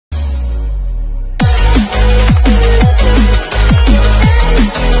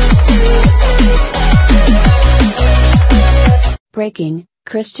Breaking: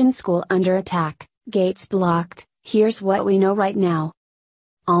 Christian school under attack, gates blocked. Here's what we know right now.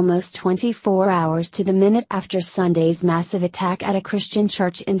 Almost 24 hours to the minute after Sunday's massive attack at a Christian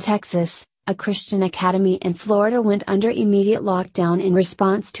church in Texas, a Christian academy in Florida went under immediate lockdown in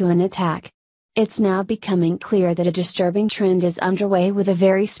response to an attack. It's now becoming clear that a disturbing trend is underway with a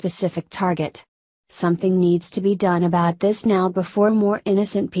very specific target. Something needs to be done about this now before more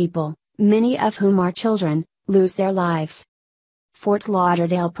innocent people, many of whom are children, lose their lives. Fort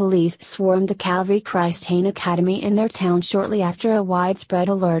Lauderdale police swarmed the Calvary Christian Academy in their town shortly after a widespread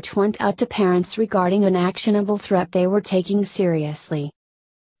alert went out to parents regarding an actionable threat they were taking seriously.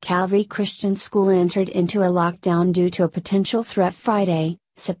 Calvary Christian School entered into a lockdown due to a potential threat Friday,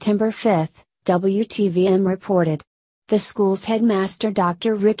 September 5, WTVM reported. The school's headmaster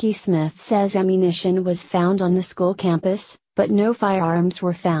Dr. Ricky Smith says ammunition was found on the school campus, but no firearms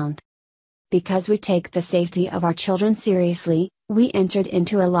were found. Because we take the safety of our children seriously, we entered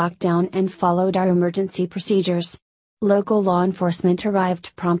into a lockdown and followed our emergency procedures. Local law enforcement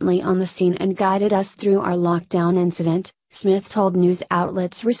arrived promptly on the scene and guided us through our lockdown incident, Smith told news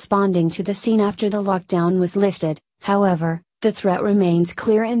outlets responding to the scene after the lockdown was lifted. However, the threat remains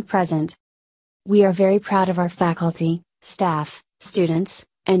clear and present. We are very proud of our faculty, staff, students,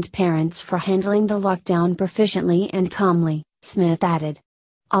 and parents for handling the lockdown proficiently and calmly, Smith added.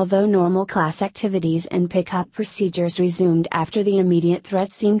 Although normal class activities and pickup procedures resumed after the immediate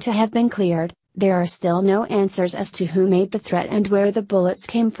threat seemed to have been cleared, there are still no answers as to who made the threat and where the bullets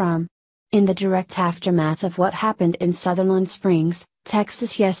came from. In the direct aftermath of what happened in Sutherland Springs,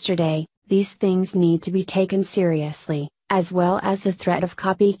 Texas yesterday, these things need to be taken seriously, as well as the threat of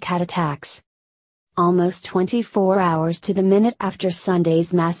copycat attacks. Almost 24 hours to the minute after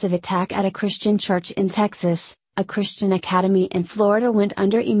Sunday's massive attack at a Christian church in Texas, a Christian academy in Florida went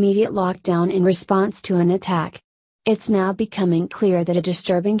under immediate lockdown in response to an attack. It's now becoming clear that a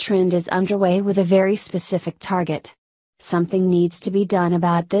disturbing trend is underway with a very specific target. Something needs to be done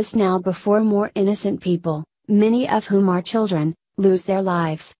about this now before more innocent people, many of whom are children, lose their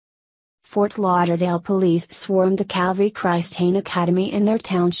lives. Fort Lauderdale police swarmed the Calvary Christian Academy in their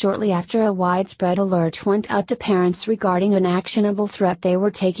town shortly after a widespread alert went out to parents regarding an actionable threat they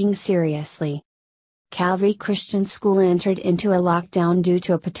were taking seriously. Calvary Christian School entered into a lockdown due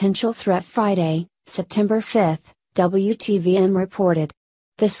to a potential threat Friday, September 5, WTVM reported.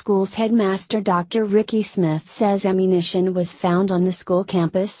 The school's headmaster Dr. Ricky Smith says ammunition was found on the school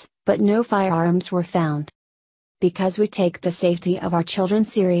campus, but no firearms were found. Because we take the safety of our children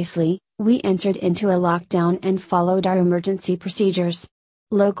seriously, we entered into a lockdown and followed our emergency procedures.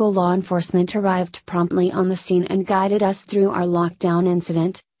 Local law enforcement arrived promptly on the scene and guided us through our lockdown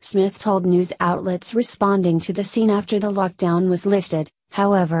incident, Smith told news outlets responding to the scene after the lockdown was lifted.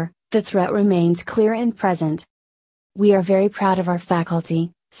 However, the threat remains clear and present. We are very proud of our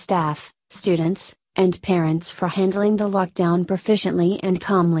faculty, staff, students, and parents for handling the lockdown proficiently and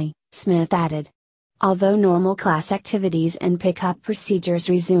calmly, Smith added. Although normal class activities and pickup procedures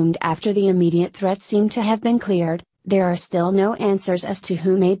resumed after the immediate threat seemed to have been cleared, there are still no answers as to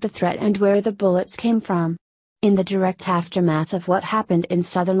who made the threat and where the bullets came from. In the direct aftermath of what happened in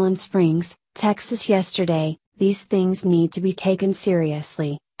Sutherland Springs, Texas yesterday, these things need to be taken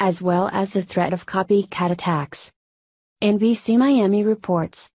seriously, as well as the threat of copycat attacks. NBC Miami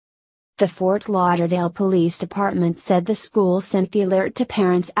reports. The Fort Lauderdale Police Department said the school sent the alert to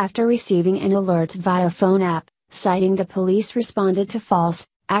parents after receiving an alert via phone app, citing the police responded to false,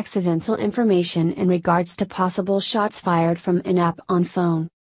 accidental information in regards to possible shots fired from an app on phone.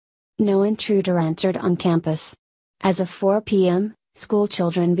 No intruder entered on campus. As of 4 p.m., school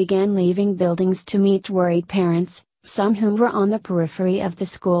children began leaving buildings to meet worried parents, some whom were on the periphery of the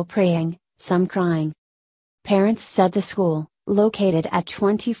school praying, some crying. Parents said the school, located at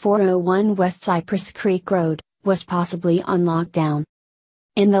 2401 West Cypress Creek Road, was possibly on lockdown.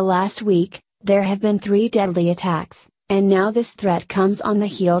 In the last week, there have been 3 deadly attacks, and now this threat comes on the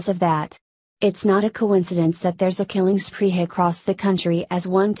heels of that. It's not a coincidence that there's a killing spree across the country as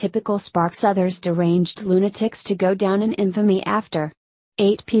one typical sparks others deranged lunatics to go down in infamy after.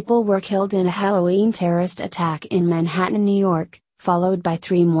 8 people were killed in a Halloween terrorist attack in Manhattan, New York, followed by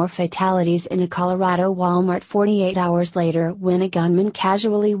 3 more fatalities in a Colorado Walmart 48 hours later when a gunman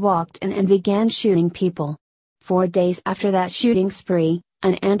casually walked in and began shooting people. 4 days after that shooting spree,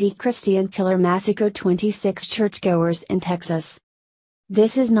 an anti-Christian killer massacred 26 churchgoers in Texas.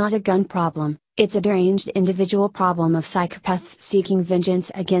 This is not a gun problem, it's a deranged individual problem of psychopaths seeking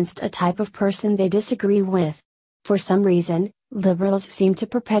vengeance against a type of person they disagree with. For some reason, liberals seem to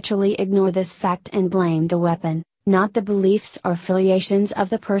perpetually ignore this fact and blame the weapon, not the beliefs or affiliations of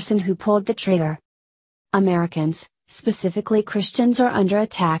the person who pulled the trigger. Americans, Specifically, Christians are under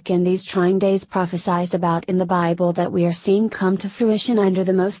attack in these trying days prophesied about in the Bible that we are seeing come to fruition under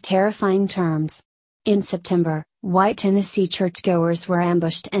the most terrifying terms. In September, white Tennessee churchgoers were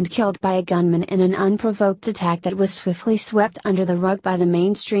ambushed and killed by a gunman in an unprovoked attack that was swiftly swept under the rug by the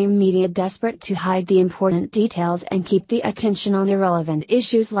mainstream media, desperate to hide the important details and keep the attention on irrelevant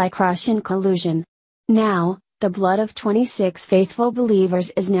issues like Russian collusion. Now, the blood of 26 faithful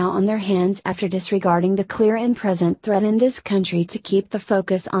believers is now on their hands after disregarding the clear and present threat in this country to keep the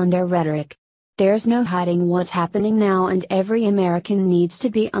focus on their rhetoric. There's no hiding what's happening now, and every American needs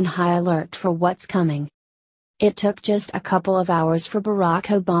to be on high alert for what's coming. It took just a couple of hours for Barack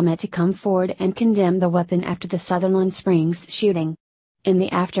Obama to come forward and condemn the weapon after the Sutherland Springs shooting. In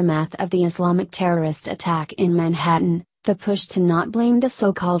the aftermath of the Islamic terrorist attack in Manhattan, the push to not blame the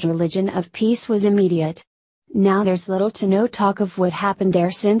so-called religion of peace was immediate. Now there's little to no talk of what happened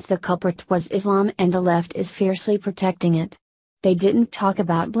there, since the culprit was Islam and the left is fiercely protecting it. They didn't talk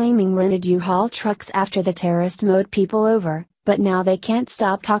about blaming rented U-Haul trucks after the terrorist mowed people over, but now they can't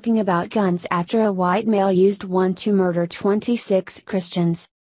stop talking about guns after a white male used one to murder 26 Christians.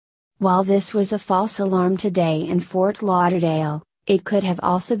 While this was a false alarm today in Fort Lauderdale, it could have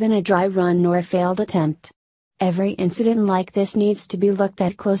also been a dry run or a failed attempt. Every incident like this needs to be looked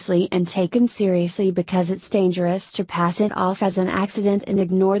at closely and taken seriously, because it's dangerous to pass it off as an accident and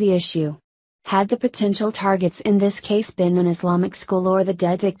ignore the issue. Had the potential targets in this case been an Islamic school or the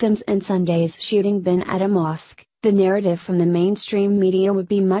dead victims in Sunday's shooting been at a mosque, the narrative from the mainstream media would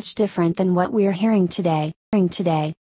be much different than what we're hearing today.